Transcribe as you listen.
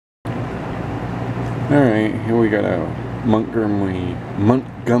Alright, here we got a Montgomery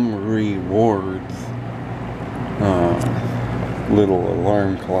Wards little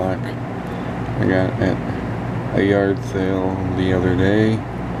alarm clock I got at a yard sale the other day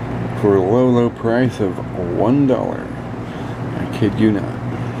for a low price of $1. I kid you not.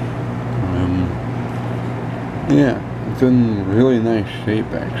 Yeah, it's in really nice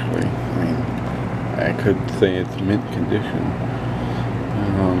shape actually. I mean, I could say it's mint condition.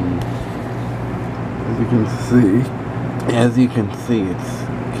 As you can see, it's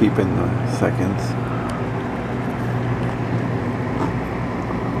keeping the seconds.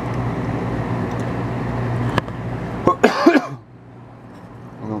 I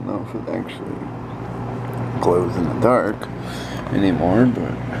don't know if it actually glows in the dark anymore,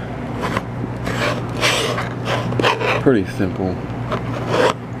 but pretty simple.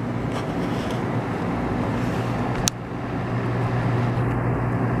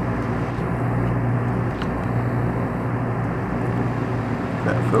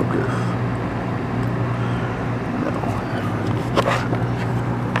 That focus. No.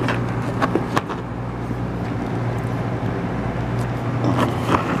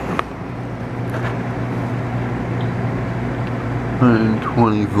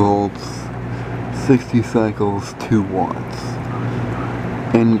 120 volts, 60 cycles, 2 watts.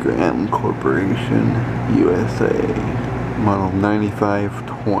 Ingraham Corporation, USA, model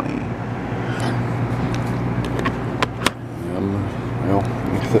 9520. Well, let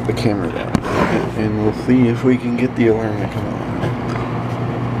me set the camera down and we'll see if we can get the alarm to come on.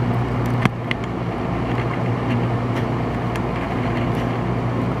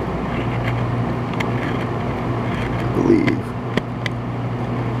 I believe.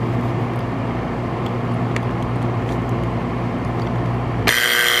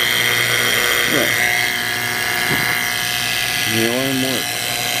 Yeah. The alarm works.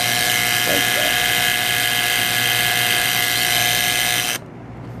 Like that.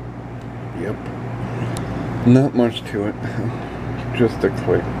 Yep. Not much to it. Just a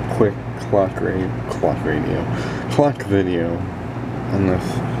quick clock video on this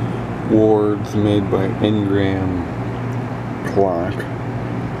Wards made by Ingraham clock.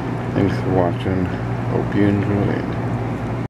 Thanks for watching. Hope you enjoyed.